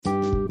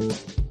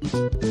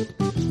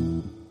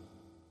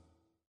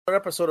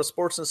episode of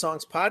Sports and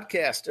Songs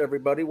podcast,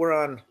 everybody. We're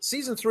on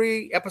season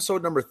 3,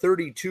 episode number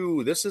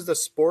 32. This is the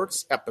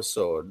sports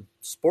episode,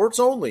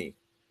 sports only.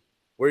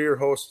 We're your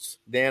hosts,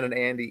 Dan and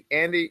Andy.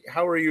 Andy,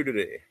 how are you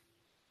today?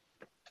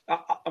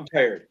 I'm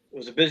tired. It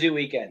was a busy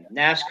weekend.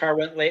 NASCAR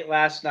went late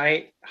last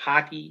night.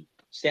 Hockey,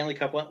 Stanley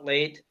Cup went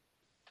late.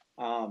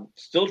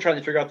 Still trying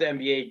to figure out the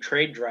NBA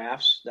trade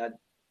drafts.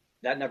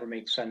 That never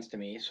makes sense to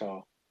me.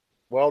 So,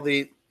 well,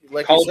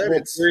 like College you said,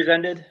 World Series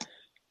ended.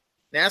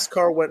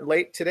 NASCAR went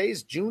late.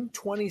 Today's June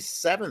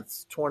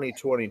 27th,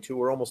 2022.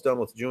 We're almost done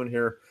with June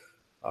here.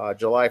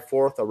 July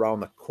 4th around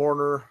the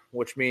corner,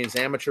 which means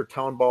amateur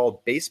town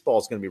ball baseball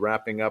is going to be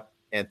wrapping up,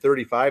 and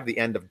 35 the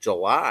end of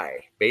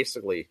July,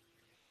 basically.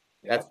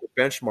 That's the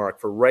benchmark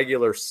for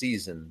regular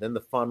season. Then the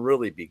fun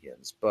really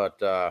begins. But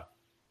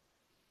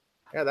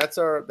we got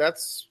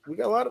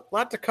a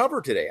lot to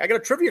cover today. I got a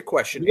trivia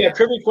question. We got a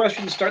trivia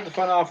question to start the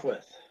fun off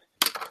with.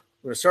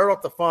 We're going to start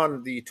off the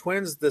fun. The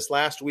Twins this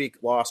last week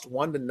lost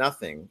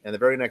 1-0, and the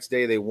very next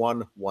day they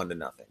won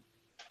 1-0.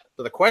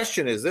 So the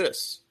question is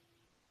this: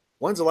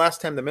 when's the last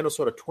time the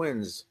Minnesota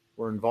Twins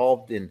were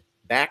involved in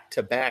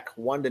back-to-back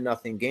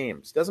 1-0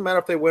 games? Doesn't matter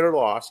if they win or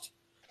lost.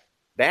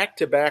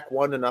 Back-to-back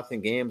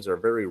 1-0 games are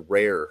very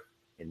rare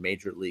in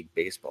Major League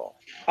Baseball.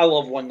 I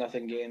love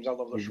 1-0 games. I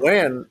love those.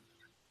 When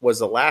was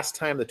the last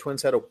time the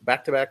Twins had a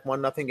back-to-back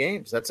 1-0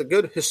 games? That's a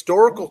good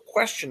historical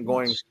question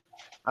going.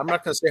 I'm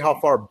not going to say how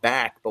far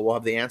back, but we'll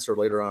have the answer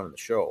later on in the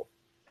show.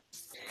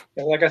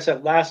 Yeah, like I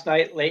said, last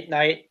night, late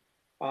night,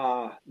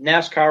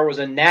 NASCAR was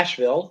in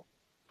Nashville.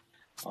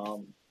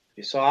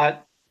 You saw it.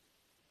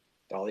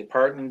 Dolly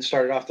Parton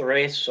started off the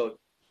race, so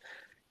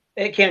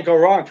it can't go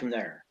wrong from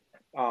there.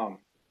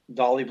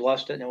 Dolly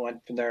blessed it, and it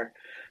went from there.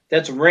 They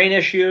had some rain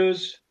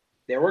issues.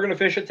 They were going to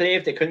fish it today.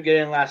 If they couldn't get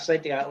in last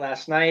night, they got it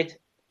last night.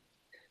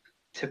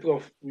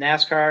 Typical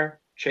NASCAR.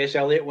 Chase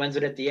Elliott wins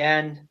it at the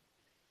end.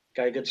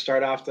 Got a good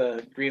start off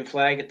the green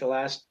flag at the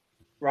last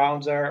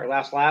rounds there, or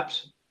last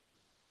laps.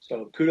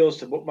 So kudos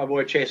to my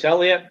boy Chase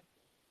Elliott.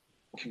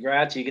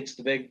 Congrats. He gets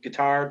the big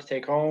guitar to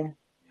take home.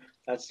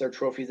 That's their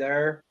trophy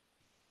there.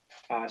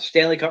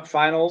 Stanley Cup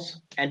Finals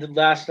ended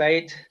last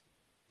night.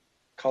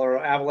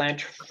 Colorado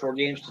Avalanche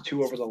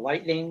 4-2 over the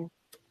Lightning.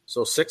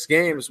 So 6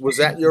 games. Was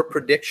that your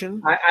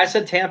prediction? I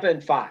said Tampa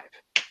in 5.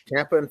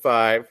 Tampa in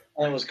 5.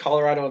 And it was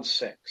Colorado in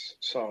 6.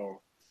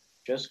 So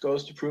just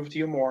goes to prove to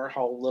you more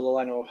how little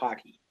I know of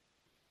hockey.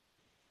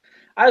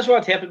 I just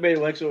want Tampa Bay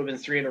Lynx. It would have been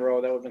 3 in a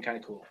row. That would have been kind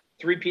of cool.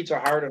 3-peats are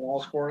hard in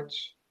all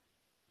sports.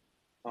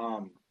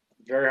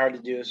 Very hard to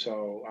do.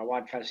 So I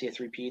want to kind of see a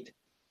 3-peat.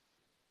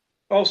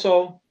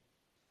 Also,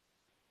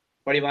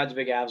 Buddy Mine's a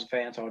big Avs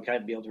fan, so I would kind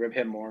of be able to rib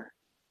him more.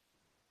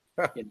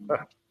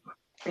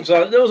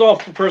 So it was all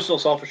for personal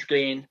selfish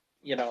gain,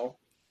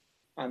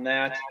 on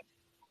that.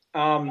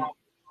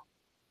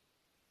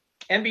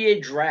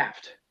 NBA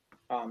draft.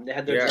 They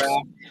had their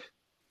draft.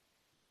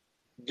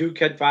 Duke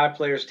had 5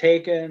 players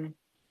taken.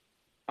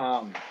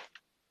 Got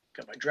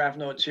my draft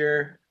notes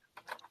here.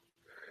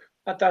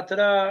 Chet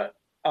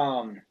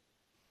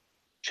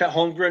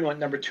Holmgren went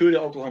number 2 to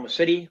Oklahoma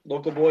City.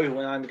 Local boy who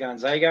went on to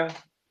Gonzaga.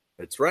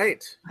 That's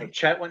right.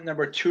 Chet went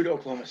number 2 to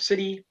Oklahoma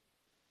City.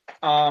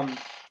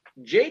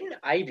 Jaden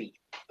Ivey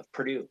of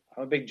Purdue.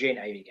 I'm a big Jaden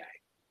Ivey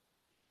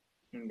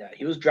guy. And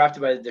he was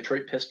drafted by the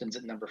Detroit Pistons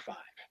at number 5.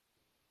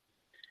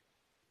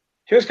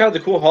 Here's kind of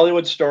the cool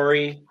Hollywood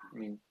story. I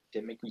mean,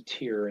 didn't make me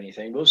tear or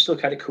anything, but it was still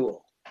kind of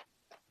cool.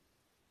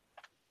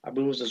 I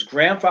believe it was his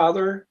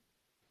grandfather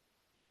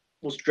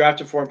was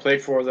drafted for and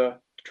played for the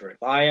Detroit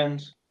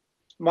Lions.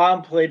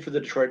 Mom played for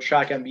the Detroit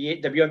Shock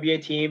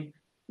WNBA team.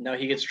 Now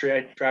he gets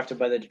drafted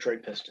by the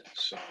Detroit Pistons.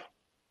 So,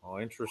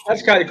 interesting.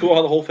 That's kind of cool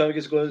how the whole family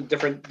gets to go to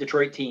different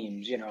Detroit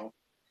teams,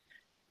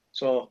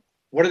 So,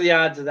 what are the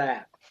odds of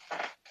that?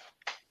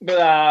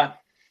 But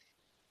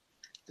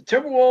the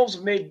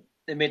Timberwolves made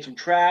some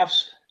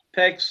drafts,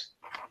 picks,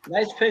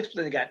 nice picks, but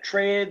then they got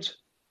trades.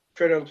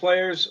 Traded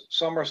players.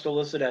 Some are still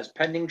listed as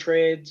pending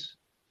trades.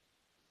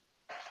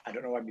 I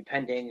don't know why it'd be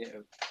pending.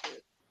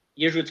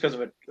 Usually it's because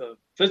of a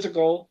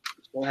physical.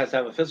 One has to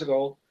have a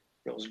physical.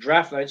 It was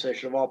draft night, so they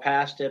should have all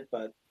passed it.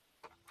 But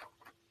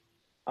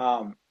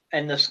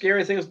and the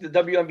scary thing is the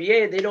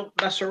WNBA, they don't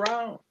mess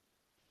around.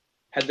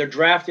 Had their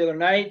draft the other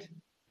night.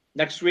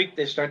 Next week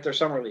they start their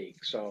summer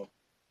league. So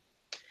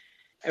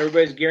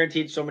everybody's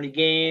guaranteed so many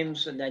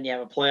games, and then you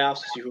have a playoffs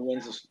to see who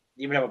wins this.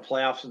 You even have a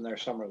playoffs in their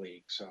summer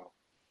league. So.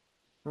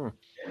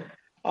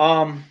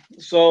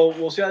 So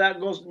we'll see how that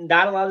goes.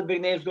 Not a lot of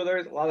big names go there.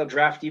 A lot of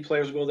draftee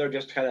players go there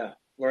just to kind of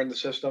learn the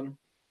system.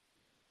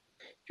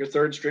 Your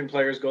third string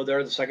players go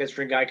there. The second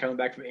string guy coming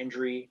back from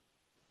injury.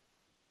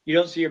 You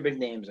don't see your big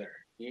names there.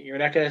 You're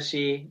not going to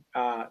see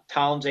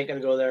Towns ain't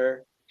going to go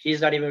there. He's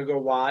not even going to go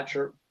watch,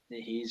 or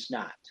he's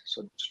not.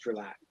 So just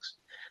relax.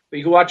 But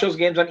you can watch those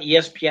games on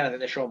ESPN. I think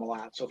they show them a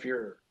lot. So if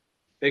you're a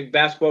big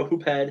basketball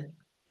hoop head,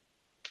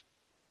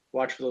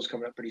 watch for those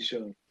coming up pretty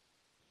soon.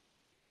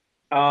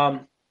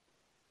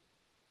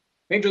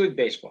 Major League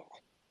Baseball.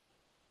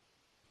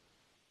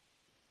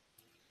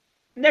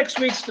 Next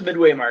week's the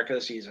midway mark of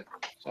the season.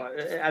 So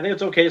I think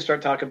it's okay to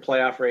start talking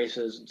playoff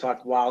races and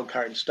talk wild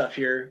card and stuff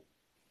here.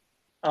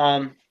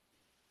 We're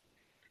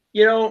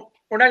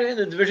not going to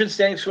do the division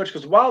standing switch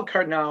because wild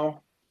card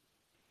now,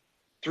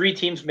 3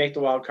 teams make the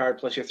wild card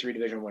plus your 3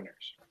 division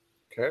winners.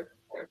 Okay.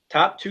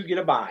 Top 2 get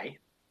a bye.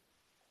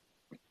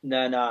 And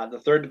then the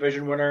 3rd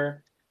division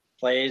winner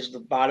plays the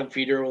bottom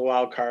feeder of a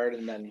wild card,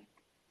 and then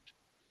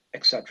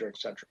et cetera, et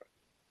cetera.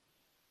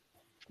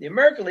 The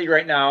American League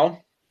right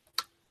now,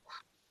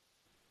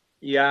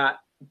 you got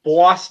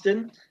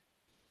Boston,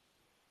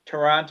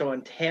 Toronto,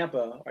 and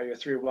Tampa are your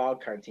 3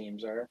 wild card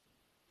teams. Here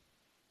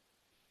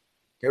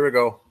we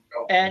go.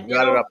 And you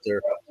got it up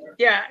there.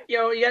 Yeah,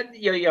 you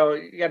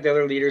got the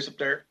other leaders up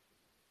there.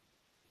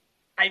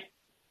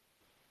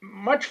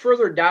 Much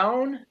further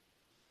down.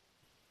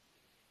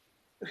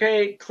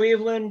 Okay,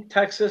 Cleveland,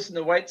 Texas, and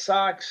the White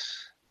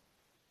Sox,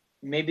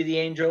 maybe the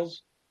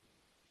Angels.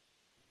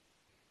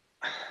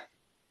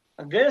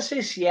 I'm gonna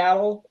say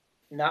Seattle,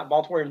 not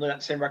Baltimore, even though they're not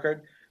the same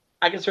record.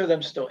 I consider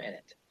them still in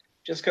it,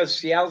 just because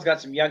Seattle's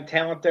got some young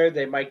talent there.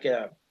 They might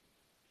had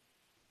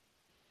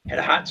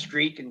a hot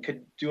streak and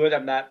could do it.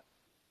 I'm not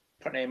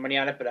putting any money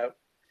on it, but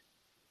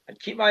I'd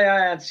keep my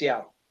eye on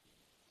Seattle.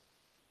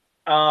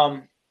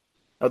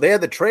 Oh, they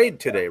had the trade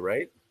today,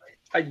 right?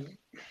 I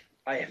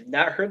have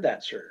not heard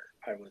that, sir.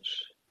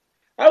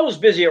 I was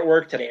busy at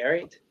work today, all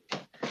right?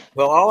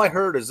 Well, all I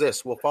heard is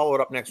this. We'll follow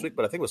it up next week,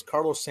 but I think it was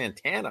Carlos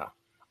Santana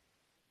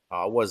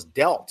was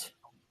dealt.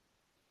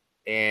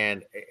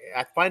 And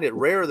I find it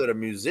rare that a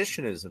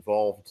musician is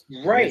involved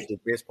in a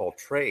baseball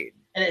trade.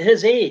 And at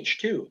his age,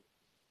 too.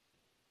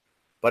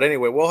 But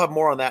anyway, we'll have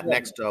more on that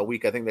next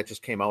week. I think that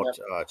just came out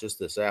just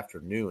this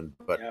afternoon.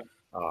 But,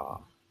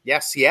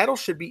 Seattle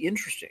should be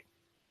interesting.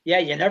 Yeah,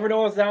 you never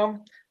know with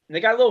them. And they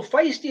got a little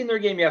feisty in their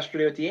game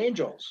yesterday with the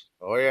Angels.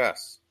 Oh,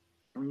 yes.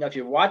 Now, if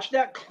you watch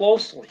that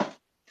closely,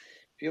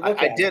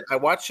 I did. I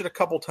watched it a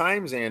couple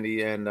times,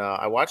 Andy, and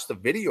I watched the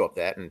video of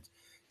that. And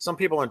some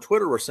people on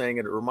Twitter were saying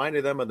it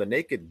reminded them of the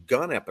Naked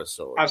Gun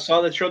episode. I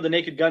saw that showed the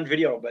Naked Gun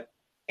video, but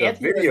the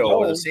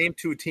video of the same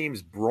 2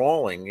 teams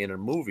brawling in a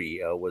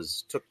movie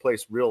took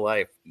place real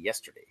life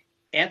yesterday.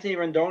 Anthony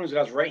Rendon, who's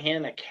got his right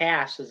hand in a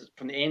cast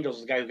from the Angels,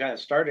 is the guy who kind of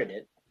started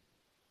it.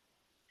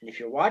 And if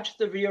you watch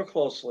the video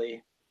closely,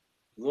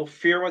 a little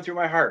fear went through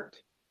my heart.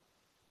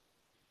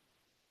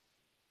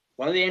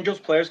 One of the Angels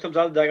players comes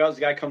out of the dugout,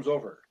 the guy comes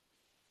over.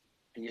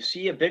 And you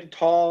see a big,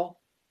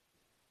 tall,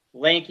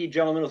 lanky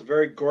gentleman with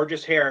very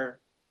gorgeous hair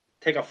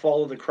take a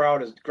fall to the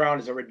ground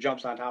as it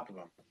jumps on top of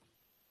him.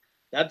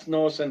 That's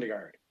Noah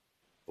Syndergaard.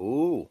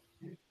 Ooh.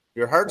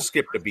 Your heart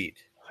skipped a beat.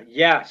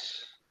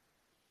 Yes.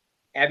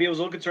 Abby was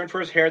a little concerned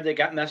for his hair that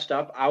got messed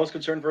up. I was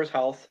concerned for his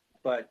health,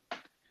 but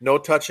no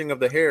touching of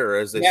the hair,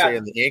 as they say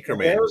in the Anchorman.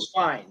 The hair was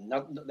fine.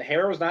 The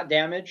hair was not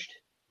damaged.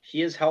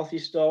 He is healthy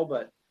still,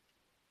 but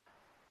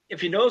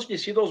if you notice, you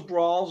see those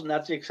brawls, and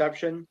that's the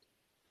exception.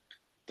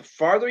 The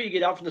farther you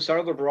get out from the center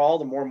of the brawl,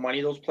 the more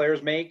money those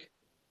players make.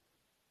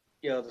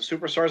 The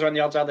superstars are on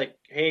the outside, like,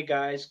 hey,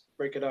 guys,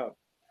 break it up,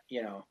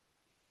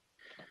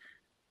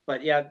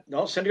 But,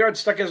 Syndergaard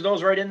stuck his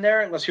nose right in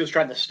there, unless he was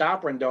trying to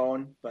stop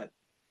Rendon. But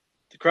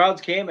the crowds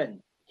came,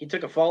 and he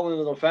took a fall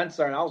into the fence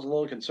there, and I was a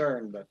little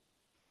concerned, but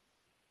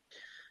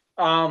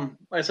like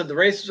I said, the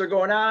races are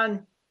going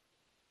on.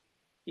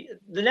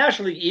 The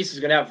National League East is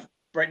going to have,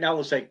 right now,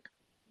 looks like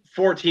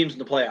 4 teams in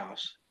the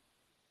playoffs.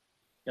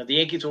 The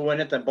Yankees will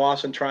win it, then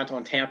Boston, Toronto,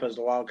 and Tampa is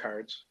the wild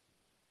cards.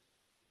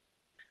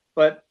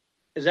 But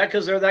is that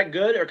because they're that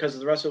good or because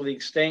the rest of the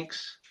league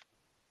stinks?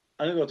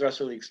 I think the rest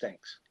of the league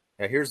stinks.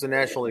 Yeah, here's the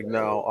National League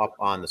now up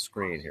on the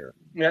screen here.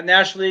 Yeah,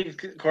 National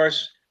League, of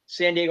course,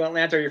 San Diego,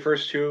 Atlanta are your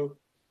first 2.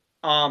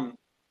 And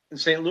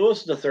St. Louis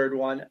is the 3rd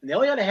one. And they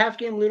only had a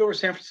half-game lead over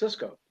San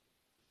Francisco.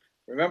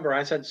 Remember,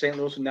 I said St.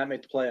 Louis would not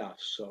make the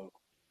playoffs, so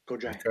go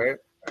Giants. Okay.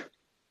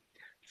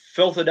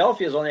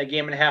 Philadelphia is only a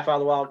game and a half out of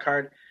the wild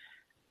card.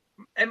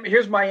 And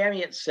here's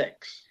Miami at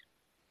 6.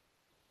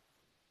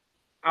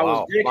 I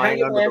was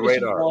flying under the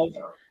radar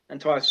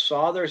until I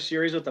saw their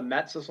series with the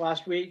Mets this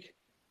last week.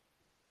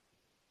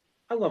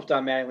 I love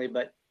Don Mattingly,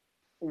 but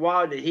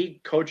wow, did he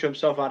coach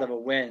himself out of a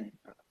win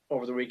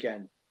over the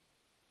weekend?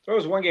 So there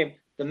was one game.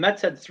 The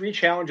Mets had 3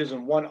 challenges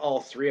and won all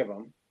 3 of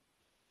them.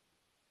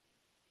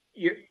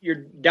 You're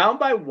down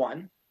by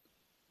 1.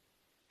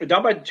 You're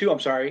down by 2, I'm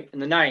sorry, in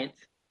the 9th.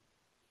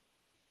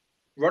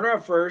 Runner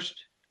at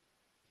first,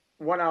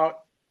 1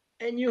 out,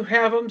 and you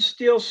have him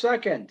steal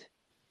second.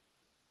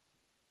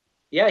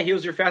 Yeah, he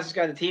was your fastest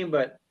guy on the team,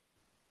 but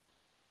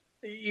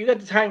you got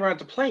the tying run at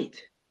the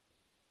plate.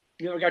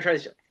 You got to try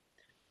to.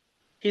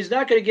 He's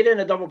not going to get in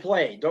a double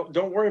play.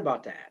 Don't worry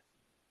about that.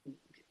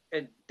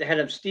 They had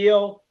him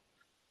steal.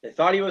 They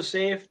thought he was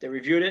safe. They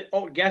reviewed it.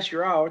 Oh, guess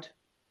you're out.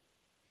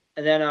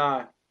 And then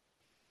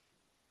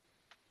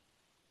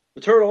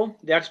the Turtle,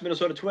 the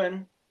ex-Minnesota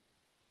Twin,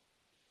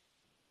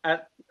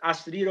 at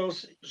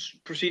Astudillos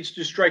proceeds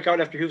to strike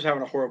out after he was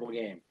having a horrible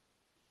game.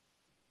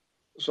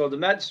 So the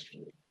Mets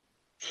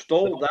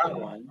stole that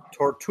one.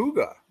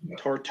 Tortuga.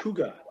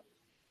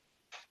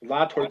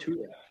 La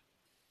Tortuga.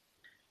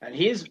 And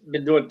he's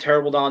been doing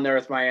terrible down there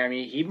with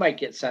Miami. He might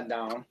get sent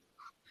down.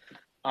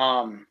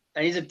 And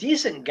he's a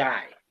decent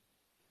guy.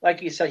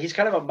 Like you said, he's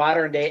kind of a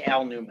modern day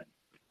Al Newman.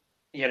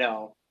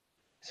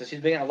 Since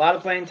he's been getting a lot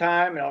of playing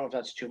time, I don't know if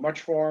that's too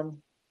much for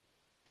him.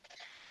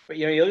 But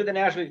you look at the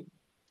National League.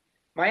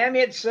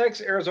 Miami at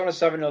 6, Arizona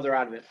 7. No, they're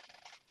out of it.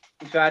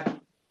 In fact,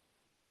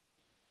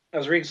 I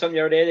was reading something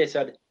the other day. They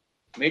said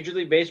Major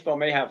League Baseball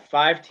may have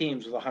 5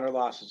 teams with 100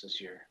 losses this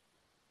year.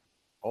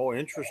 Oh,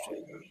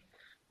 interesting.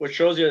 Which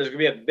shows you there's going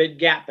to be a big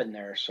gap in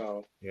there.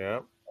 So yeah,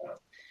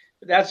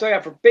 but that's all I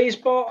got for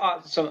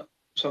baseball.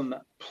 Some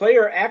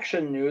player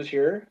action news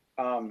here.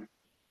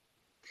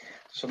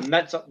 Some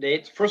Mets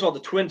updates. First of all, the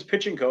Twins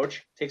pitching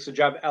coach takes the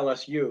job at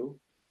LSU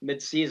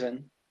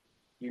mid-season.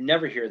 You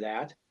never hear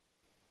that.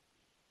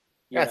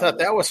 I thought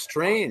that was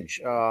strange,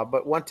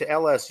 but went to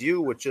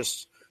LSU, which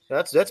is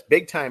that's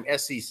big time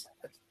SEC.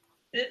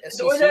 The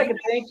way that I can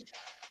think,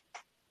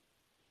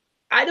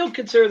 I don't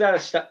consider that a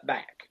step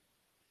back.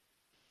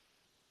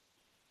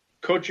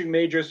 Coaching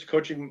majors,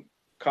 coaching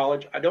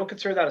college, I don't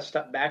consider that a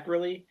step back,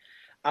 really.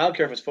 I don't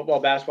care if it's football,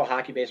 basketball,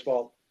 hockey,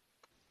 baseball.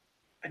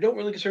 I don't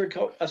really consider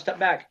it a step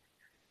back.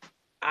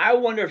 I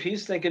wonder if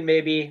he's thinking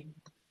maybe,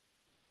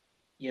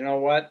 you know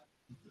what,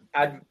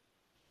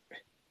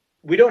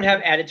 we don't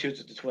have attitudes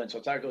with the Twins, so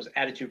it's not those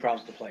attitude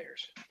problems with the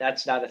players.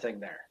 That's not a thing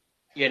there.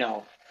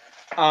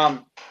 I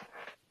want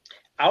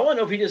to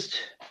know if does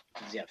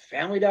he have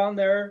family down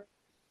there?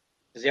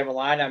 Does he have a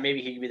line on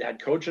maybe he could be the head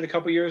coach in a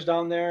couple years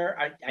down there?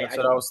 That's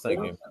what I was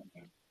thinking.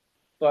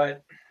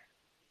 But,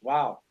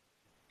 wow.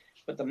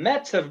 But the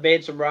Mets have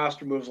made some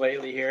roster moves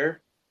lately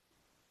here.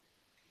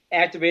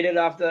 Activated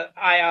off the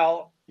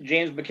IL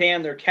James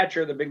McCann, their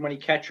catcher, the big money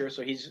catcher,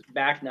 so he's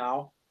back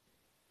now.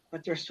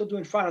 But they're still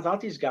doing fine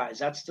without these guys.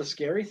 That's the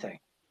scary thing.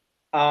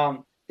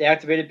 They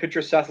activated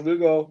pitcher Seth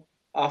Lugo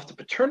off the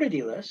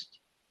paternity list.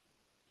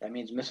 That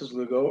means Mrs.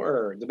 Lugo,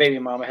 or the baby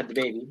mama, had the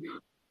baby.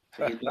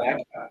 So he's back.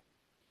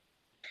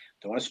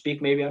 Don't want to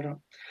speak, maybe, I don't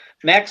know.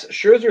 Max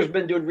Scherzer's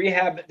been doing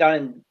rehab down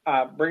in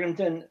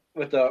Binghamton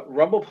with the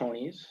Rumble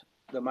Ponies,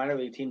 the minor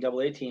league team,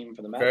 AA team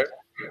for the Mets. Okay.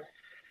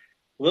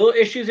 Little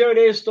issues the other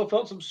day, still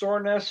felt some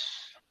soreness.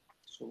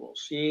 So we'll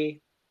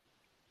see.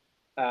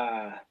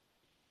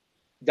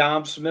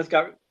 Dom Smith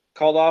got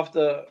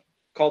called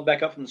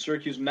back up from the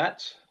Syracuse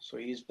Mets. So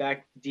he's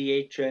back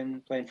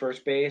DHing, playing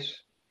first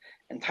base.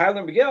 And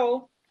Tyler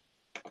McGill,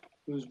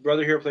 whose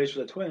brother here plays for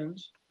the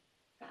Twins.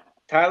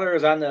 Tyler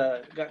is on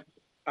the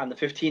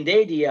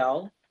 15-day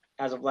DL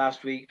as of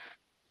last week.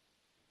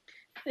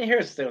 And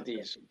here's the thing with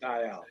these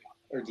IL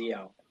or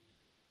DL.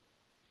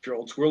 If you're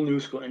old school, new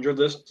school, injured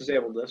list,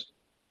 disabled list,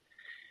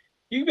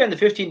 you can be on the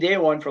 15-day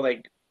one for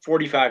like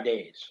 45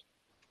 days.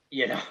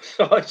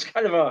 So it's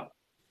kind of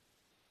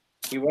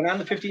he went on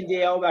the 15-day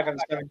DL back on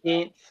the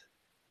 17th.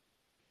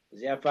 Does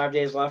he have 5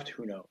 days left?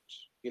 Who knows?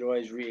 You'd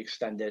always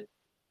re-extend it.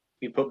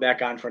 Be put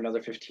back on for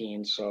another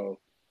 15. So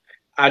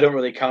I don't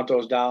really count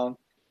those down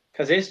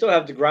because they still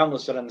have DeGrom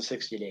listed on the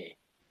 60-day.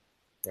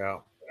 Yeah.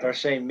 They're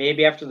saying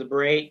maybe after the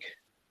break.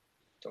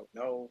 Don't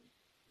know.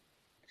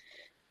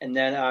 And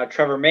then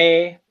Trevor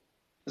May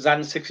is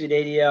on the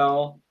 60-day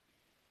DL.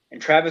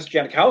 And Travis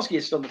Jankowski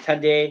is still the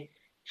 10-day.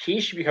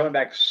 He should be coming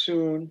back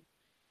soon.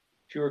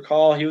 If you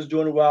recall, he was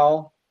doing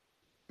well.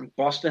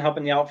 Boston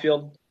helping the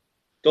outfield.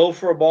 Dove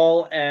for a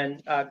ball,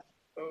 and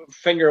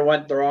finger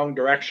went the wrong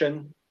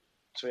direction.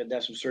 So we had to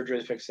have some surgery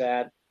to fix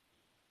that.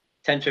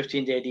 10,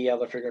 15-day DL,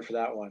 they're figuring for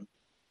that one.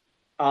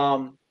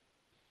 Like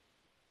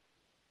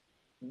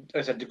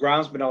I said,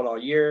 DeGrom's been out all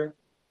year.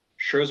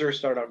 Scherzer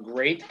started out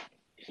great.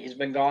 He's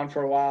been gone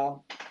for a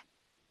while.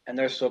 And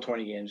there's still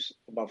 20 games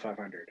above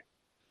 500.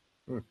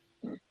 Is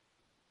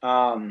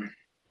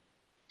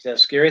that a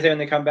scary thing when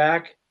they come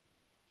back?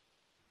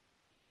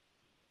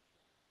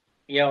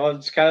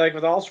 It's kind of like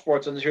with all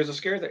sports, and here's a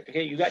scary thing.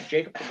 Okay, you got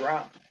Jacob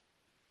DeGrom.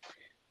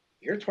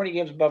 You're 20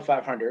 games above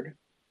 500.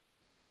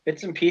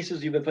 Bits and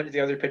pieces you've been putting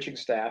together pitching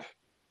staff.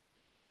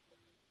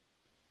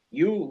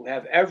 You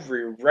have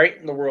every right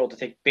in the world to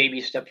take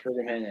baby steps for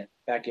him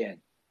back in.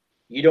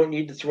 You don't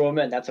need to throw him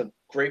in. That's a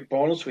great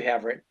bonus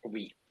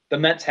the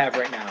Mets have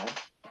right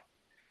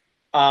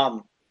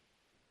now.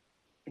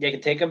 They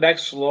can take him back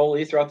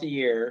slowly throughout the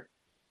year.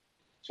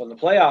 So when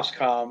the playoffs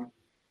come,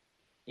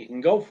 you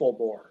can go full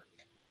bore.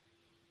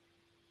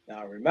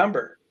 Now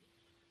remember,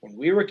 when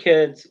we were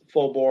kids,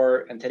 full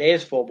bore and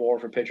today's full bore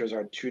for pitchers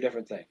are two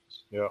different things.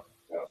 Yeah.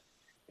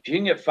 If you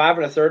can get 5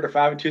 1/3 or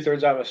 5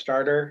 2/3 out of a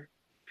starter,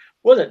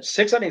 what is it?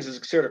 6 innings is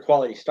considered a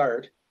quality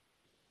start.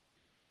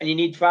 And you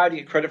need 5 to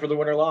get credit for the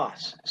win or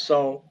loss.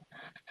 So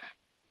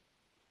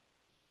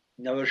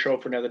another show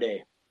for another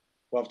day.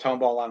 We'll have Tom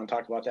Ball on and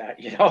talk about that,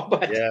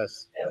 But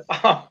yes.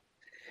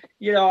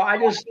 I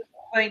just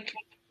think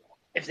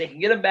if they can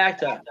get him back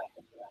to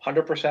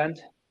 100%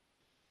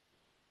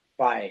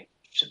 by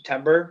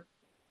September,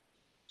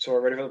 so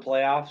we're ready for the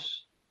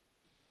playoffs.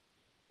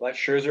 Let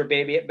Scherzer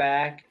baby it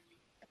back.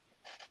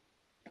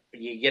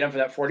 You get him for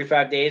that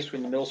 45 days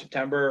between the middle of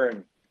September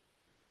and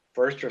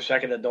 1st or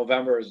 2nd of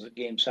November is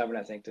Game 7,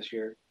 I think, this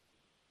year.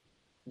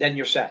 Then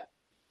you're set.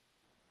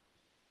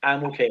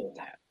 I'm okay with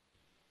that.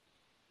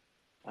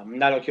 I'm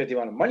not okay with the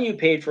amount of money you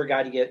paid for a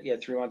guy to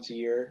get 3 months a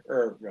year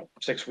or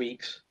 6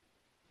 weeks.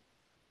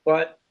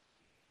 But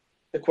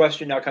the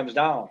question now comes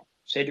down.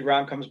 Say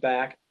DeGrom comes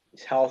back.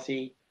 He's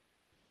healthy.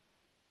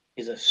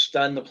 He's a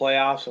stud in the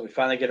playoffs, and we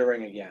finally get a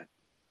ring again.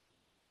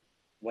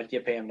 What do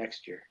you pay him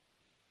next year?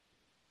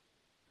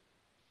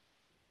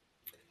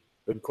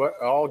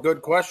 All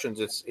good questions.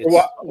 It's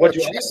what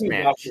do other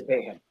teams offer to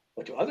pay him?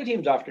 What do other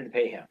teams offer to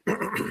pay him?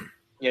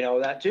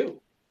 That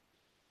too.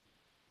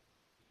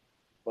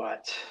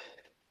 But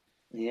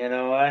you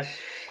know what?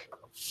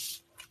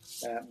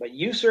 But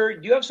you, sir,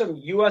 do you have some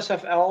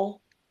USFL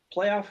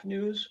playoff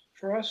news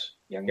for us,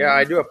 young man? Yeah,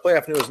 I do have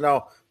playoff news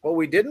now. What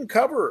we didn't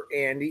cover,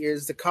 Andy,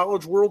 is the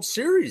College World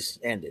Series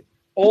ended.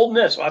 Ole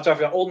Miss. Well, that's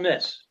off Ole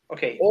Miss.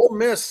 Okay. Ole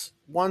Miss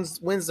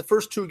wins the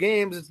first 2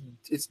 games.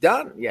 It's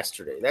done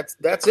yesterday.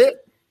 That's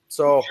it.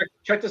 So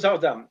check this out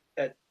with them.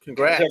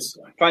 Congrats.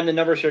 Find the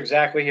numbers here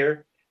exactly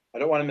here. I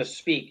don't want to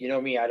misspeak. You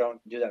know me, I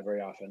don't do that very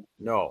often.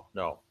 No.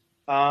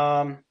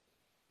 And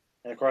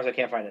of course I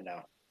can't find it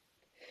now.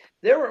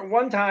 There were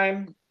one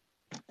time,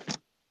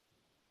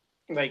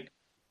 like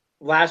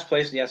last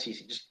place in the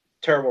SEC, just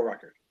terrible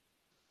record.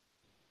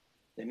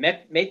 They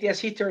make the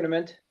SEC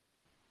tournament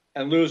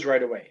and lose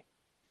right away.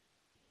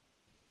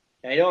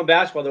 And in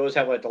basketball, they always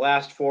have like the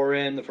last 4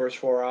 in, the first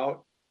 4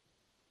 out.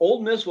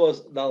 Ole Miss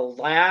was the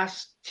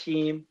last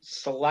team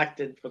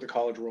selected for the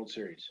College World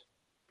Series.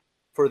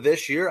 For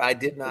this year, I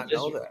did not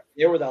know that.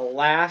 They were the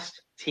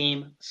last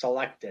team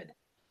selected.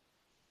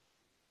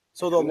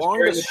 So the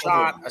longest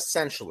shot,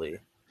 essentially.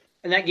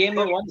 And that game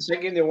they won, the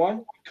second game they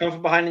won, come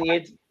from behind in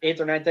the eighth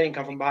or ninth inning,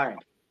 come from behind.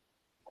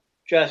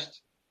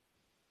 Just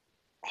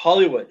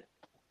Hollywood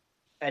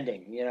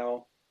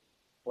ending,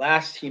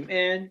 Last team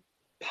in,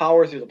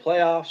 power through the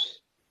playoffs.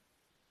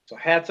 So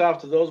hats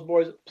off to those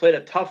boys. Played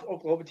a tough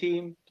Oklahoma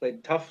team.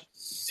 Played tough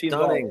teams.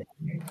 Stunning.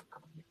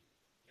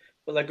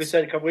 But like we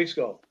said a couple weeks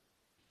ago,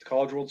 the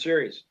College World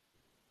Series.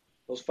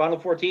 Those final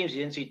 4 teams,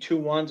 you didn't see 2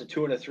 1s, a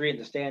 2 and a 3 in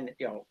the stand.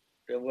 It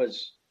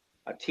was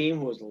a team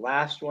who was the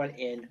last one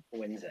in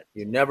wins it.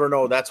 You never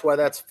know. That's why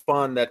that's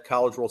fun, that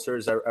College World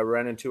Series. I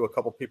ran into a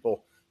couple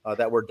people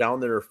that were down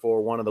there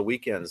for one of the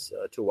weekends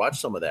to watch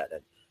some of that.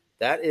 And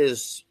that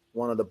is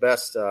one of the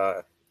best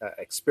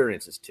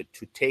experiences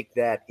to take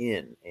that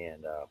in.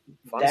 And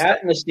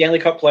that and the Stanley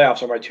Cup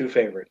playoffs are my 2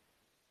 favorite.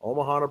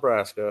 Omaha,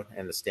 Nebraska,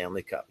 and the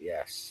Stanley Cup.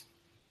 Yes.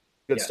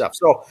 Good stuff.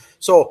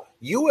 So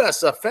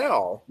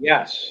USFL.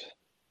 Yes.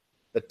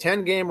 The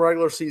 10-game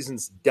regular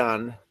season's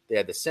done. They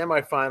had the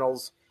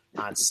semifinals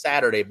on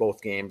Saturday,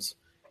 both games.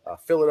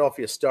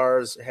 Philadelphia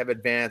Stars have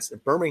advanced.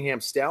 And Birmingham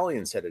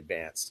Stallions had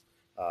advanced.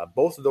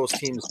 Both of those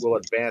teams will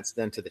advance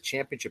then to the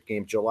championship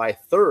game July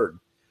 3rd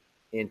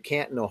in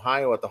Canton,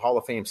 Ohio at the Hall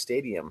of Fame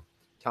Stadium.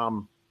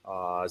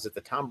 Is it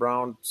the Tom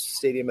Brown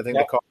Stadium, I think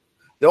they call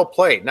it? They'll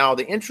play. Now,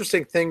 the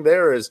interesting thing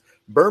there is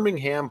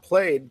Birmingham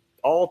played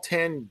all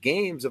 10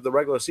 games of the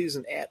regular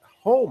season at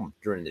home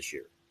during this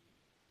year.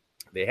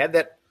 They had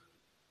that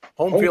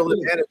home field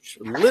advantage,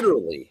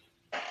 literally.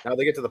 Now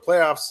they get to the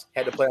playoffs,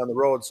 had to play on the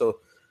road, so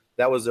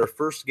that was their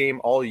first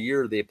game all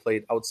year they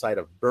played outside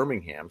of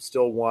Birmingham.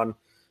 Still won.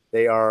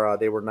 They were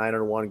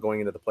 9-1 going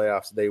into the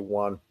playoffs. They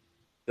won.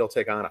 They'll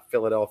take on a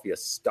Philadelphia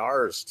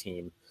Stars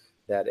team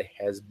that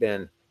has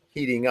been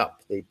heating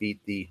up. They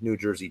beat the New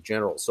Jersey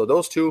Generals. So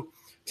those 2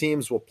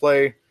 teams will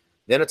play.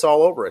 Then it's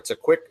all over. It's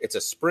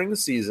a spring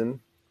season.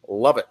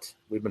 Love it.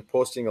 We've been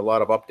posting a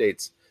lot of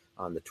updates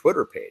on the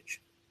Twitter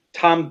page.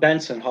 Tom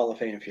Benson Hall of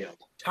Fame Field.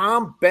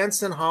 Tom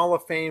Benson Hall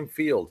of Fame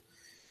Field.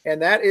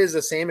 And that is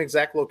the same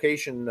exact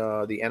location.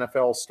 The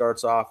NFL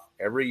starts off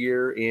every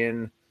year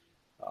in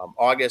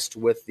August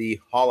with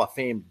the Hall of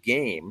Fame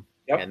game.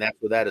 Yep. And that's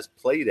where that is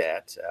played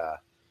at.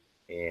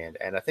 And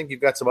I think you've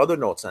got some other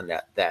notes on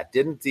that.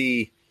 Didn't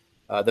the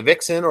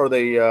Vixen or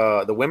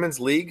the Women's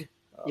League?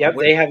 Yep,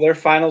 they have their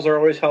finals are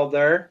always held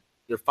there.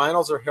 Their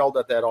finals are held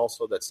at that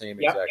also, that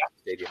same exact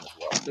stadium as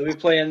well. They'll be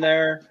playing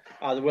there.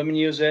 The women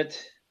use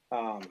it.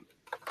 What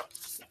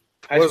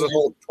does it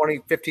hold?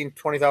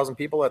 20,000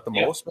 people at the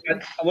most?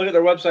 I look at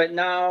their website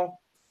now.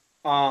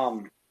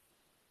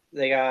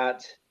 They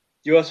got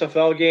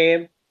USFL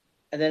game.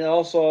 And then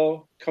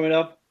also coming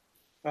up,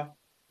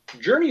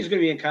 Journey is going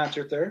to be in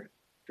concert there.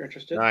 If you're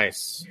interested.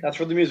 Nice. That's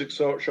for the music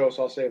show, so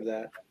I'll save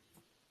that.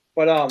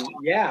 But,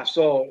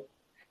 so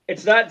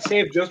it's not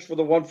saved just for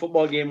the one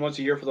football game once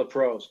a year for the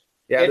pros.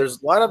 Yeah,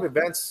 there's a lot of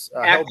events.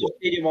 Active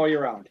stadium all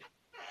year round.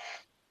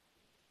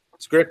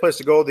 It's a great place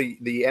to go. The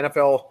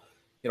NFL,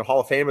 Hall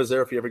of Fame is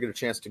there if you ever get a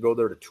chance to go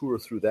there to tour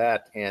through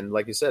that. And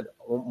like you said,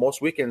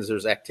 most weekends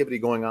there's activity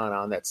going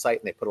on that site,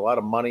 and they put a lot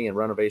of money and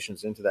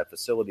renovations into that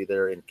facility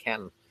there in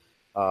Canton.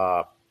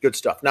 Good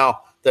stuff.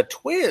 Now, the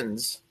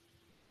Twins,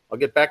 I'll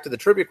get back to the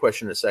trivia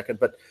question in a second,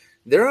 but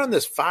they're on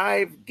this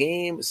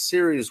 5-game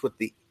series with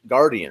the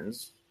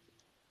Guardians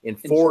in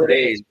 4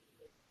 days.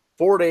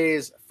 4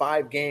 days,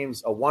 5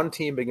 games, a 1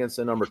 team against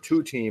the number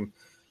 2 team.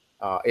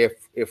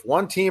 If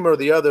one team or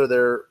the other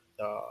there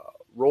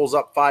rolls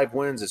up 5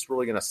 wins, it's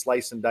really going to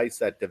slice and dice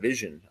that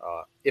division.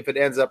 If it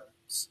ends up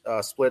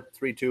split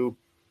 3-2.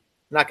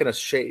 Not going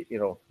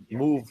to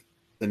move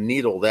the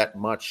needle that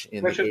much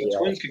in Especially the if the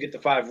AL Twins could get the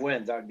 5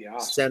 wins, that would be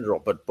awesome. Central.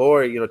 But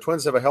boy,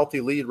 Twins have a healthy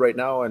lead right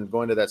now, and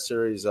going to that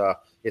series,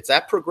 it's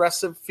at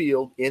Progressive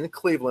Field in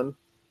Cleveland.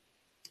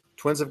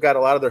 Twins have got a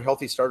lot of their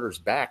healthy starters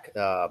back.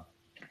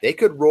 They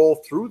could roll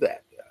through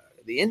that.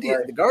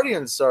 The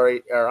Guardians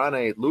are on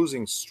a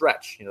losing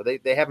stretch.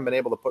 They haven't been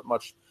able to put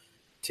much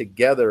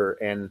together,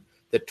 and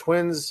the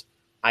Twins,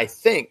 I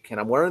think, and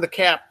I'm wearing the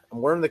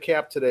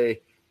cap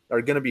today,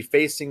 are going to be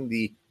facing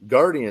the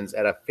Guardians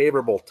at a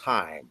favorable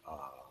time.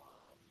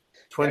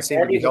 Twins seem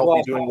to be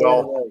healthy, doing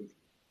well.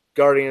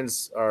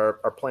 Guardians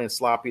are playing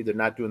sloppy. They're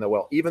not doing that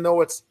well. Even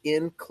though it's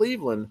in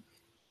Cleveland,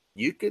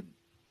 it'd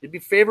be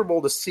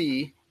favorable to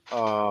see,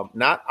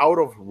 not out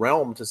of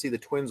realm to see the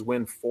Twins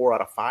win 4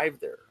 out of 5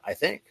 there, I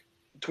think.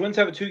 Twins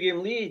have a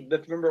 2-game lead,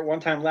 but remember at one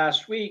time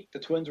last week, the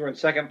Twins were in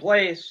second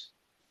place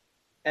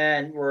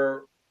and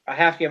were a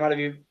half game out of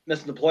you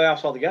missing the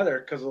playoffs altogether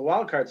because of the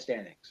wild card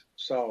standings.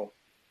 So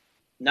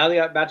now they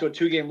got back to a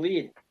 2-game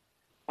lead.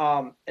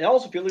 And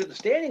also, if you look at the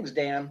standings,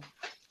 Dan,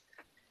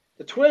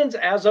 the Twins,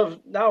 as of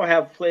now,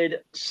 have played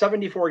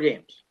 74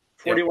 games,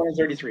 41 and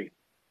 33.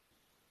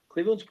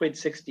 Cleveland's played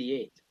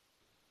 68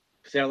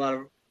 because they had a lot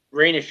of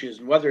rain issues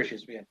and weather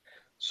issues again.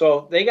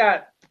 So they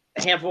got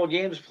a handful of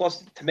games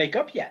plus to make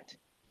up yet.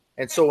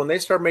 And so when they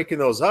start making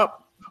those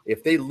up,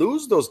 if they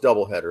lose those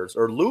doubleheaders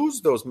or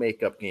lose those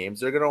makeup games,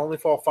 they're going to only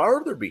fall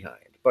farther behind.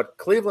 But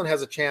Cleveland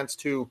has a chance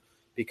to,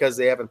 because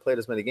they haven't played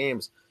as many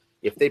games.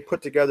 If they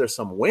put together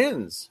some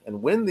wins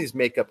and win these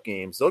makeup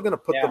games, they're going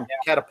to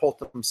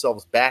catapult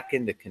themselves back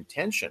into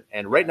contention.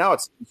 And right now,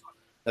 it's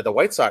that the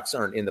White Sox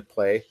aren't in the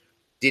play.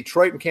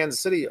 Detroit and Kansas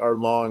City are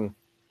long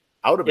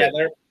out of it.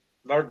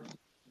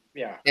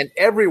 And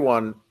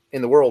everyone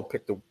in the world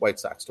picked the White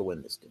Sox to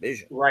win this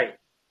division. Right.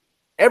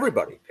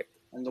 Everybody picked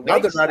them. And now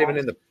they're not even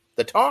in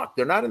the talk.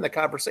 They're not in the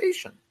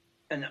conversation.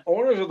 And the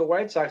owners of the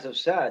White Sox have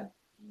said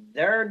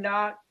they're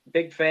not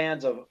big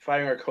fans of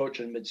firing our coach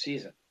in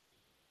midseason.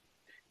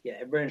 Yeah,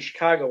 everybody in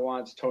Chicago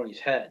wants Tony's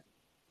head.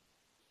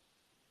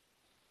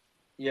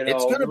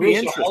 It's going to be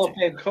interesting. Hall of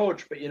Fame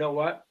coach, but you know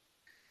what?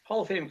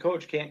 Hall of Fame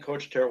coach can't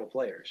coach terrible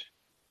players.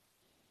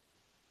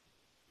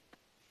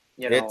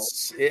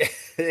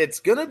 It's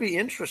going to be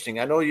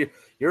interesting. I know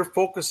you're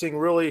focusing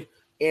really,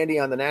 Andy,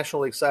 on the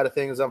National League side of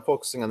things. I'm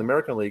focusing on the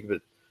American League, but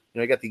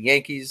you got the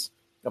Yankees,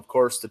 of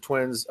course, the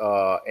Twins,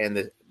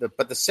 and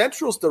but the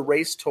Central's the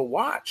race to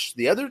watch.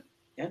 The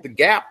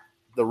gap.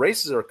 The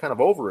races are kind of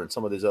over in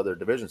some of these other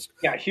divisions.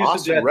 Yeah,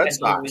 Houston Red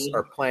Sox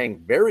are playing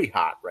very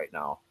hot right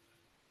now.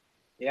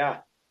 Yeah,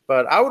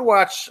 but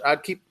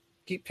I'd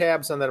keep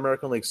tabs on that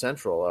American League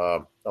Central.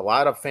 A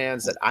lot of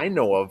fans that I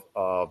know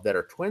of that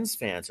are Twins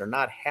fans are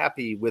not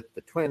happy with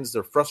the Twins.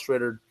 They're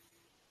frustrated,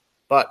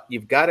 but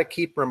you've got to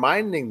keep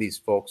reminding these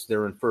folks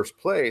they're in first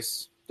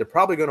place. They're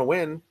probably going to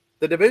win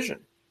the division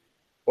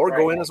or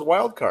go in as a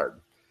wild card.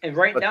 And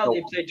now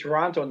they played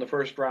Toronto in the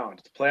first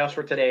round. The playoffs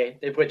were today.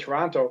 They played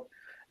Toronto.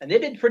 And they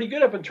did pretty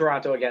good up in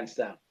Toronto against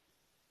them.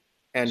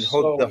 And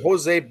the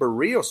Jose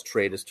Barrios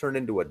trade has turned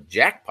into a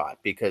jackpot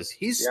because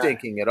he's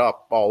stinking it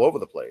up all over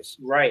the place.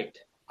 Right.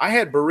 I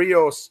had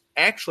Barrios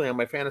actually on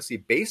my fantasy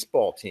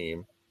baseball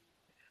team,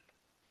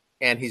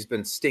 and he's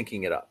been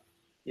stinking it up.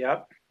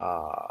 Yep.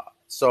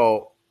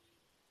 So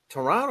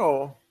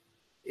Toronto,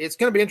 it's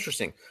going to be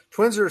interesting.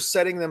 Twins are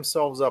setting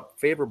themselves up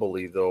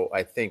favorably, though,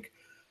 I think.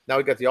 Now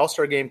we got the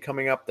All-Star game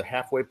coming up, the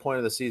halfway point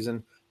of the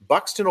season.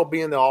 Buxton will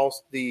be in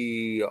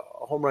the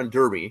home run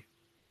derby,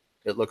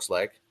 it looks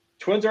like.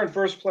 Twins are in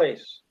first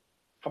place.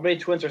 How many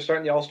Twins are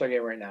starting the All-Star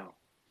game right now?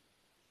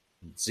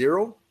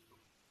 0.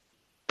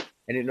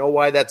 And you know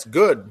why that's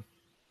good?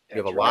 You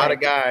have a lot of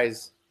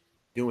guys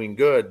doing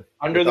good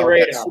under the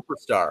radar.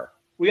 Superstar.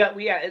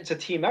 It's a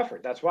team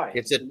effort. That's why.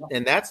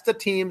 And that's the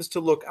teams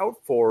to look out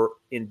for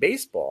in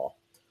baseball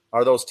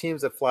are those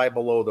teams that fly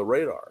below the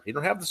radar. You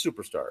don't have the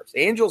superstars.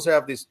 Angels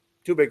have these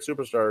 2 big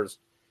superstars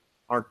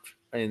aren't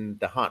in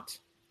the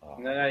hunt.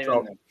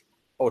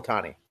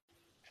 Ohtani.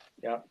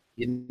 Yeah.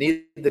 You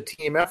need the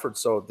team effort.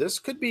 So this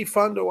could be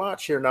fun to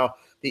watch here. Now,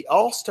 the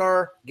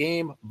All-Star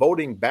game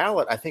voting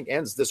ballot, I think,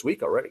 ends this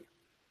week already.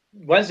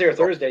 Wednesday or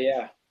Thursday,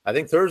 yeah. I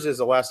think Thursday is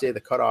the last day of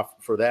the cutoff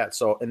for that.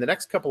 So in the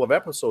next couple of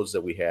episodes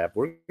that we have,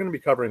 we're going to be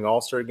covering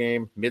All-Star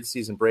game,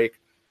 mid-season break.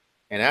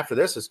 And after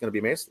this, it's going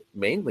to be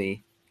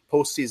mainly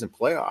postseason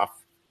playoff.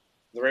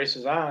 The race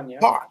is on, yeah.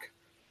 Talk.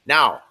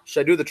 Now,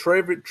 should I do the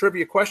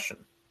trivia question?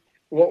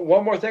 Well,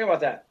 one more thing about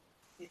that.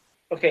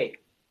 Okay,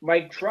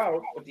 Mike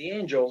Trout with the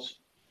Angels,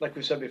 like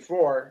we said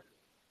before,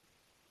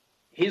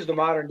 he's the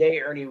modern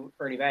day Ernie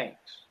Banks.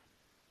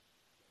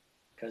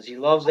 Because he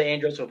loves the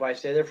Angels, so if I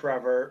stay there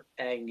forever,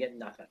 I can get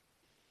nothing.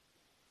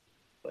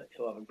 But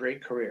he'll have a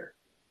great career.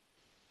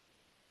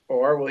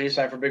 Or will he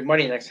sign for big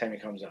money next time he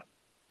comes up?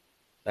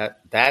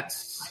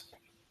 That's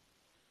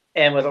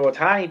And with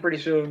Ohtani pretty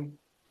soon,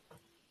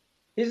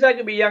 he's not going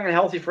to be young and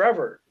healthy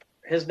forever.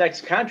 His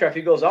next contract, if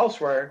he goes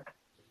elsewhere,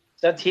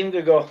 that team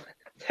could go,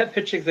 that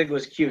pitching thing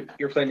was cute.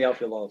 You're playing the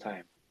outfield all the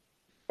time.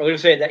 I was going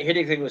to say that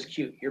hitting thing was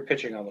cute. You're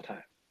pitching all the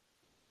time.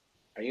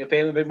 Are you going to pay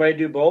everybody to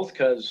do both?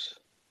 Because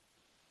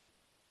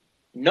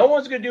no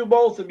one's going to do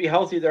both and be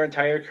healthy their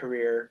entire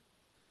career,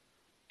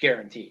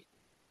 guaranteed.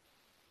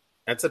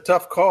 That's a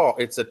tough call.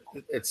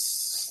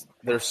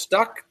 They're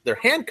stuck. They're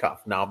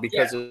handcuffed now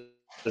because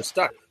they're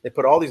stuck. They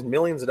put all these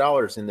millions of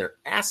dollars in their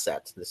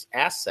assets, this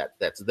asset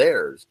that's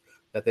theirs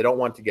that they don't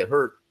want to get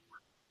hurt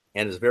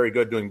and is very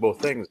good doing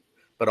both things,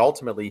 but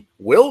ultimately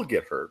will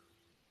get hurt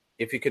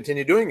if you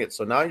continue doing it.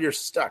 So now you're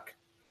stuck.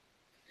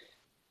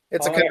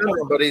 It's a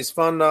conundrum, but he's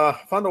fun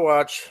to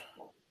watch.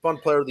 Fun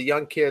player. The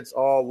young kids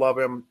all love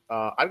him.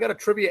 I've got a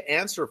trivia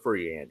answer for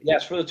you, Andy.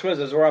 Yes, for the Twins,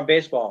 as we're on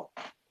baseball.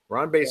 We're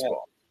on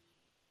baseball.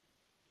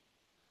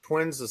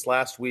 Twins this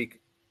last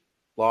week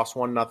lost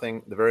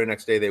 1-0. The very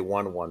next day they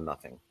won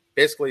 1-0.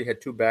 Basically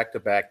had two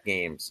back-to-back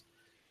games.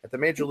 At the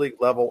major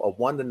league level, a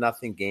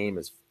 1-0 game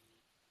is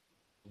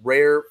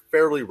rare,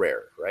 fairly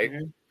rare, right?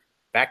 Mm-hmm.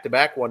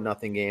 Back-to-back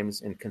 1-0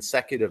 games in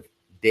consecutive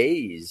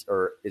days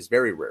is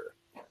very rare.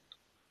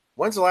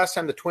 When's the last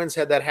time the Twins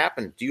had that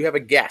happen? Do you have a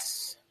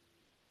guess?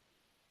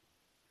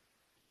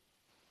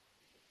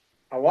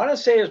 I want to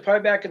say it was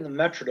probably back in the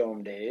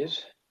Metrodome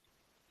days.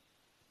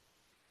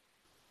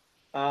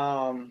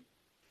 For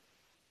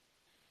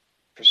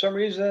some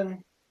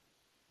reason,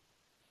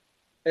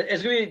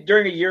 it's going to be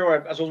during a year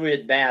where I suppose we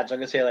had bad, so I'm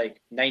going to say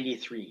like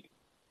 93.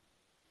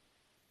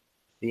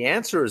 The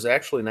answer is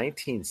actually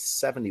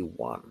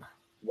 1971.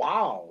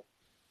 Wow.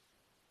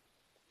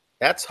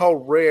 That's how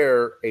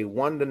rare a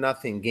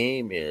 1-0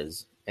 game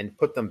is, and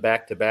put them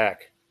back to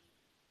back.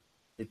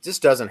 It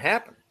just doesn't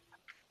happen.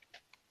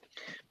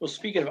 Well,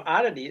 speaking of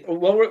oddity, who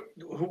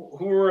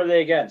were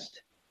they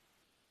against?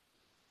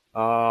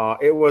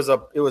 It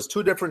was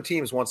two different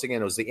teams. Once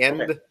again, it was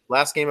the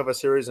last game of a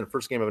series and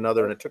first game of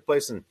another, and it took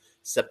place in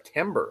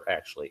September,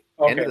 actually,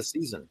 end of the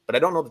season. But I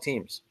don't know the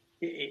teams.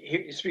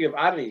 Speaking of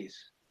oddities,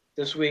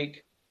 this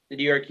week the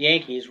New York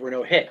Yankees were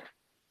no hit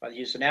by the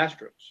Houston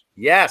Astros.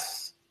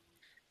 Yes,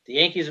 the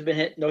Yankees have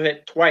been no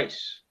hit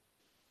twice,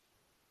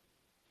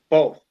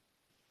 both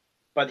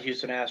by the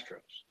Houston Astros.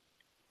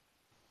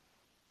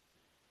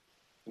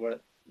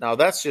 What? Now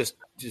that's just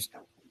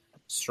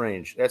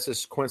strange. That's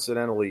just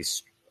coincidentally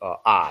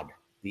odd.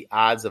 The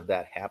odds of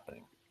that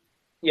happening.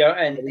 Yeah,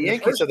 and the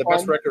Yankees have the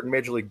best record in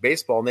Major League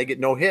Baseball, and they get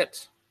no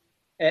hit.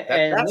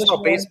 That's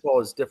how baseball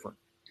is different.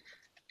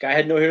 Guy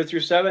had no hitter through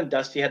 7.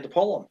 Dusty had to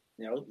pull him.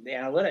 The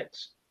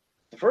analytics.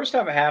 The first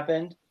time it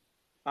happened,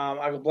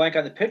 I go blank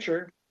on the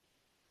pitcher.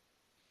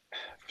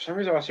 For some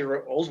reason, I want to say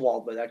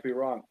Oswald, but that could be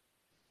wrong.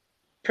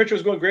 Pitcher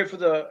was going great for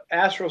the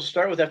Astros to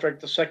start with after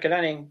the second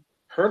inning.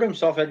 Hurt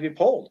himself, had to be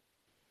pulled.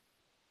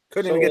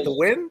 Couldn't even get the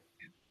win?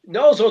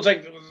 No, so it's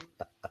like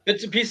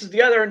bits and pieces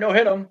together and no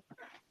hit him. And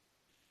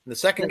the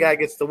second guy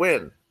gets the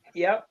win.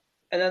 Yep.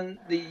 And then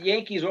the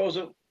Yankees,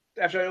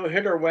 after a no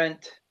hitter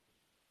went,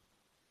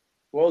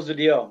 what was the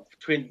deal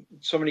between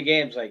so many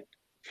games? Like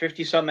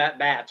 50-some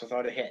at-bats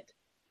without a hit.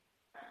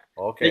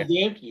 Okay. The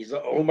Yankees,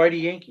 the almighty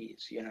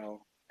Yankees,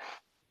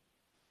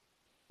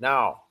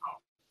 Now,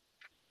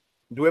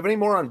 do we have any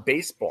more on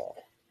baseball?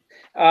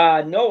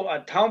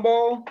 No, Town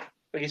Ball,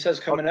 he says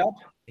coming up.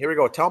 Here we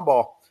go, Town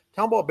Ball.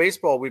 Town Ball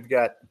baseball, we've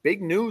got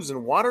big news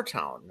in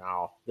Watertown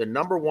now. The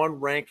number 1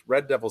 ranked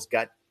Red Devils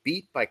got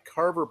beat by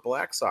Carver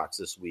Black Sox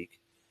this week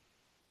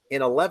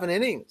in 11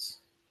 innings.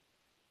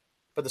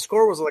 But the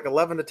score was like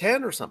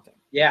 11-10 or something.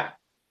 Yeah.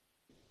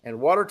 And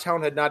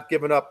Watertown had not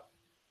given up,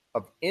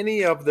 of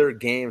any of their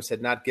games,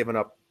 had not given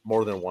up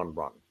more than 1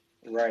 run.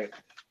 Right.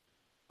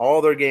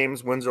 All their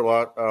games,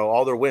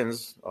 all their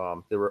wins,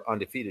 they were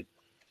undefeated.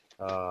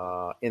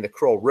 In the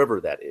Crow River,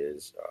 that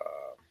is,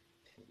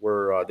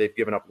 where they've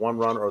given up 1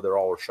 run or they're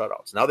all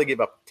shutouts. Now they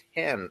give up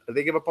 10.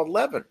 They give up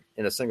 11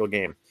 in a single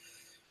game.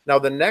 Now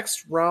the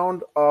next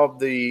round of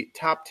the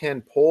top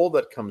 10 poll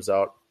that comes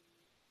out,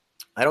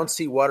 I don't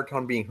see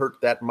Watertown being hurt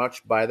that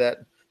much by that.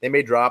 They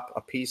may drop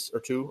a piece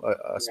or two,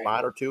 a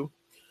spot or two.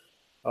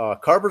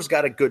 Carver's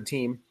got a good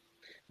team.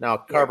 Now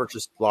Carver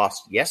just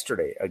lost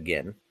yesterday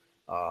again,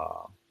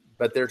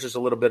 but they're just a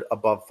little bit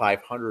above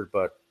 500.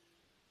 But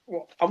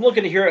I'm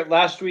looking here at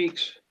last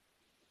week's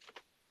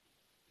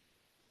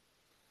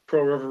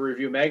Pro River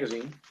Review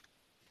magazine.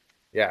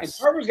 Yes. And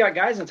Carver's got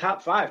guys in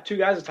top 5, 2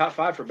 guys in top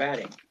 5 for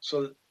batting.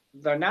 So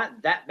they're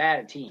not that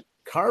bad a team.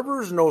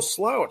 Carver's no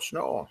slouch,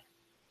 no.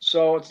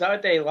 So it's not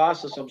that they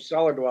lost to some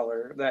cellar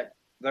dweller that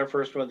their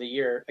first one of the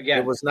year. Again,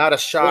 it was not a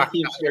shock.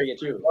 Teams scare you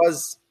too. It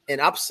was an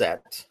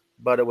upset,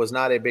 but it was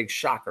not a big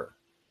shocker.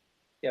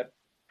 Yep.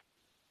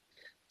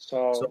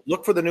 So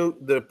look for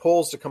the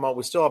polls to come out.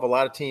 We still have a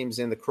lot of teams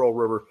in the Crow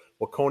River.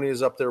 Waconia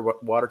is up there.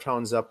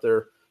 Watertown's up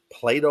there.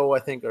 Plato, I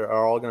think,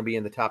 are all going to be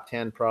in the top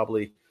 10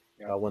 probably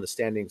when the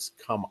standings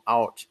come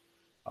out.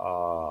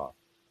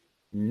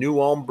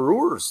 New Ulm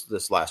Brewers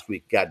this last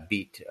week got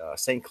beat.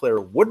 St. Clair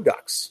Wood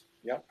Ducks,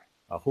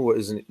 who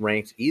isn't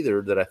ranked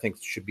either, that I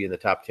think should be in the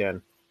top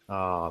 10,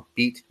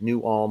 beat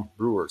New Ulm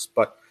Brewers.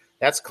 But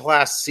that's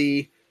Class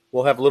C.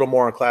 we'll have a little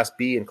more on Class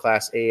B and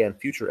Class A and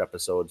future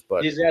episodes.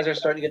 But these guys are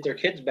starting to get their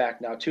kids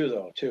back now too,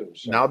 though. So.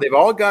 Now they've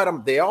all got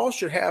them. They all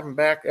should have them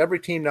back. Every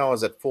team now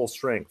is at full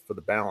strength for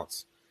the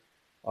balance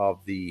of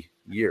the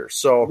year.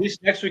 So at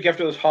least next week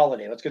after this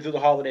holiday. Let's get through the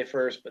holiday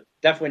first, but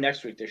definitely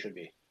next week they should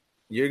be.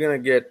 It's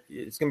going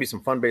to be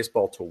some fun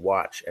baseball to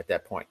watch at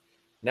that point.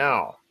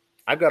 Now,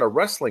 I've got a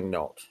wrestling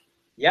note.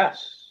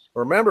 Yes.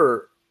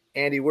 Remember,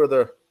 Andy, we're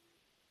the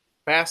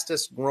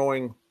fastest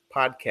growing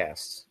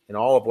podcasts in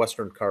all of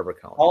Western Carver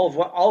County.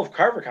 All of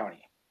Carver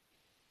County.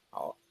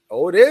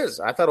 Oh, it is.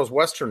 I thought it was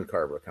Western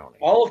Carver County.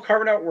 All of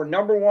Carver County. We're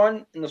number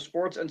one in the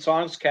sports and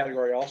songs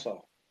category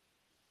also.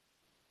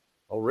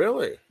 Oh,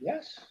 really?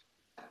 Yes.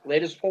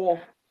 Latest poll.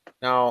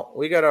 Now,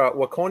 we got a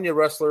Waconia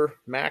wrestler,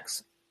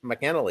 Max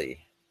McEnally.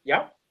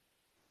 Yep.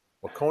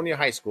 Waconia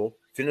High School,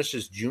 finished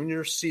his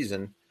junior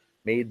season,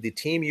 made the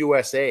Team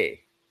USA.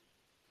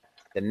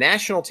 The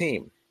national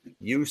team,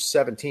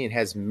 U17,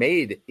 has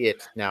made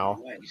it now,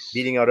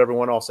 beating out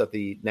everyone else at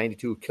the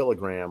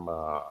 92-kilogram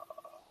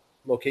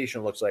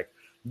location, looks like.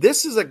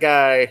 This is a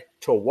guy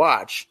to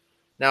watch.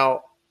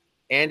 Now,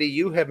 Andy,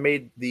 you have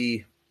made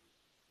the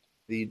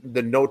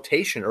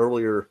notation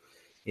earlier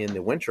in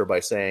the winter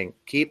by saying,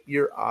 keep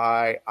your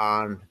eye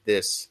on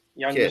this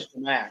young kid. Mr.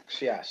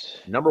 Max, yes.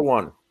 Number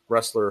one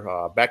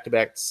wrestler,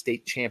 back-to-back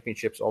state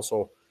championships,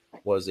 also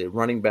was a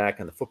running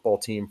back on the football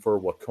team for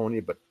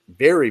Waconia, but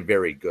very,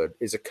 very good.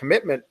 Is a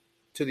commitment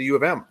to the U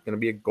of M, going to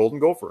be a Golden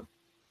Gopher.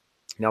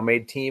 Now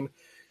made Team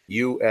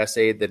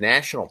USA, the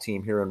national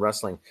team here in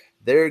wrestling.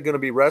 They're going to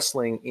be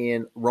wrestling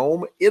in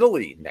Rome,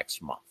 Italy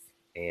next month.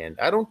 And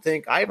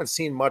I haven't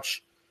seen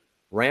much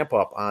ramp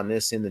up on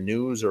this in the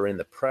news or in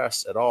the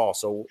press at all.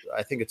 So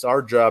I think it's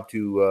our job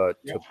to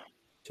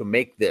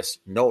make this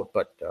note.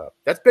 But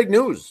that's big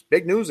news.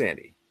 Big news,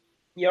 Andy.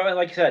 And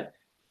like I said,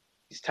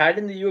 he's tied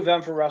in the U of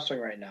M for wrestling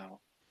right now.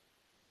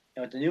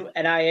 And with the new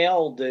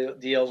NIL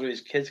deals where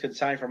these kids can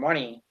sign for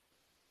money,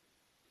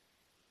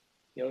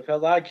 we've had a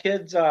lot of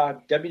kids.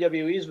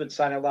 WWE's been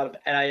signing a lot of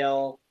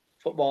NIL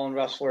football and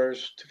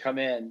wrestlers to come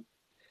in.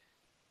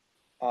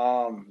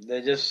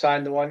 They just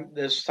signed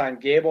They just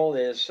signed Gable.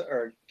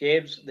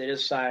 Gabe's. They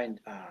just signed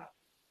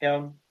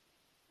him.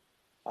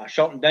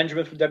 Shelton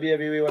Benjamin from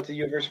WWE went to the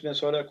University of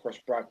Minnesota. Of course,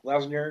 Brock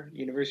Lesnar,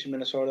 University of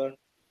Minnesota.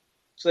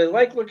 So they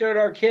like looking at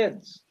our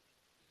kids.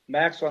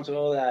 Max wants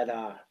all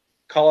that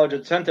college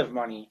incentive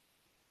money.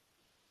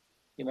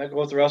 You might go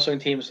with the wrestling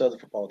team instead of the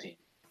football team.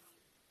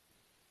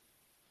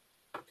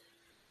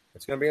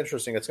 It's going to be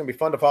interesting. It's going to be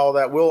fun to follow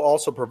that. We'll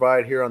also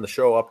provide here on the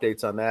show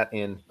updates on that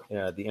in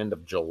the end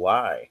of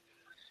July.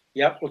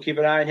 Yep, we'll keep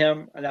an eye on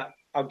him. And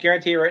I'll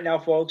guarantee you right now,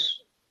 folks,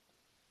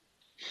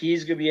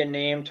 he's going to be a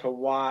name to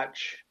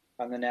watch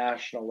on the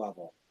national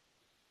level.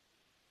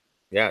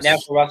 Yes.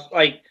 National,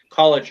 like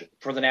college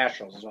for the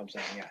Nationals is what I'm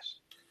saying, yes.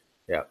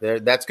 Yeah,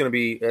 that's going to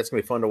be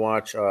fun to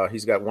watch.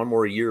 He's got one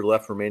more year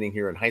left remaining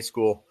here in high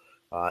school.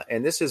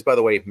 And this is, by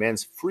the way,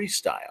 men's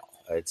freestyle.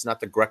 It's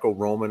not the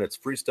Greco-Roman. It's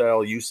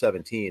freestyle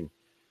U17.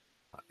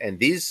 And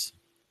these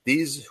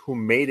who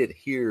made it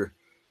here,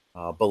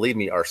 believe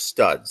me, are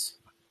studs.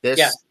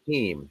 This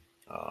team,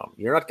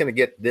 you're not going to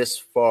get this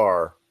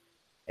far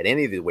at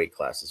any of the weight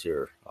classes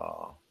here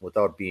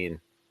without being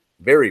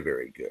very,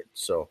 very good.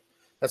 So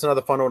that's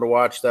another fun one to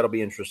watch. That'll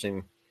be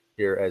interesting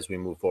here as we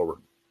move forward.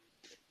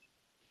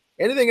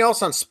 Anything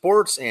else on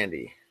sports,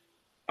 Andy?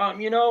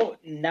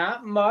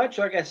 Not much.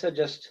 Like I said,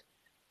 just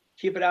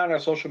keep it out on our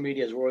social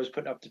medias. We're always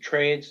putting up the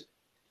trades.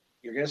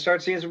 You're going to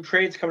start seeing some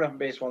trades coming up in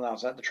baseball now.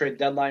 It's not the trade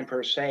deadline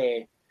per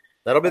se.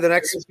 That'll be the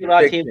next. A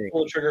lot of teams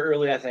pull the trigger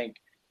early, I think.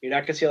 You're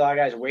not going to see a lot of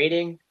guys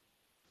waiting.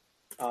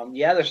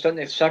 They're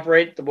starting to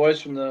separate the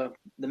boys from the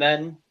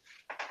men.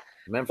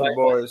 Men from the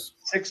boys.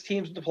 6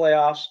 teams in the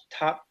playoffs,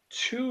 top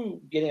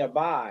 2 getting a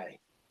bye.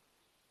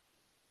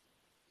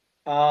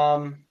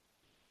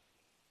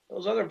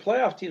 Those other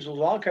playoff teams, those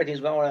wildcard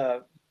teams, might want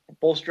to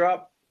bolster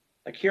up.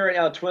 Like here right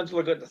now, the Twins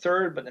look at the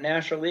 3rd, but the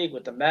National League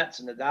with the Mets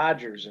and the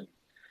Dodgers and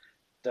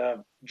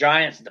the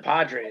Giants and the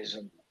Padres,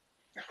 and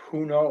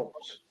who knows?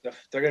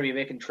 They're going to be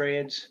making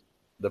trades.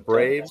 The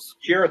Braves.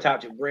 Secure a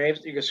top 2.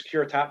 Braves, you can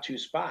secure a top 2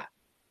 spot.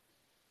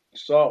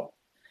 So,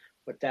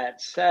 with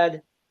that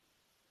said,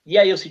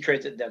 you'll see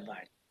trades at the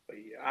deadline. But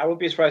I would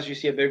be surprised if you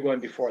see a big one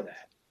before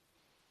that.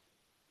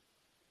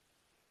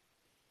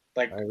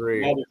 Like, I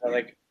agree.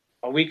 Like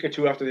a week or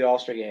 2 after the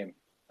All-Star game.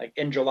 Like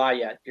in July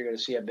yet, you're going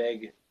to see a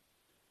big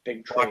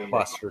trade.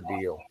 Blockbuster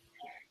deal.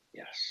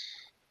 Yes.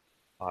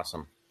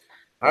 Awesome.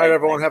 All right,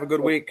 everyone, have a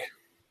good week.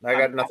 I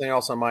got nothing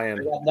else on my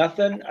end. I got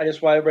nothing. I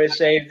just want everybody to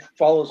say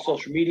follow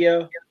social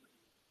media,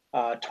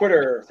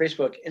 Twitter,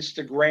 Facebook,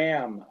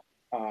 Instagram.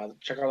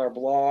 Check out our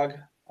blog,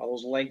 all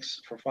those links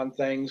for fun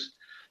things.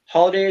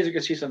 Holidays, you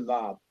can see some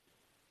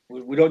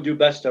we don't do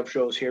best of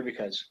shows here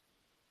because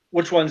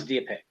which ones do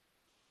you pick?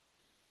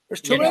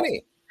 There's too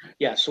many.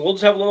 Yeah, so we'll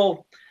just have a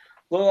little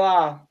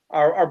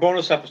our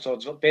bonus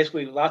episodes.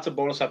 Basically, lots of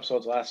bonus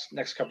episodes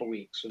next couple of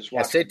weeks. So just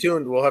watch. Stay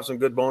tuned. We'll have some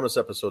good bonus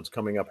episodes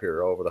coming up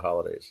here over the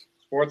holidays.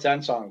 Sports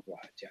and songs,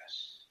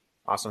 yes.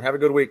 Awesome. Have a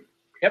good week.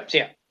 Yep. See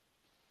ya.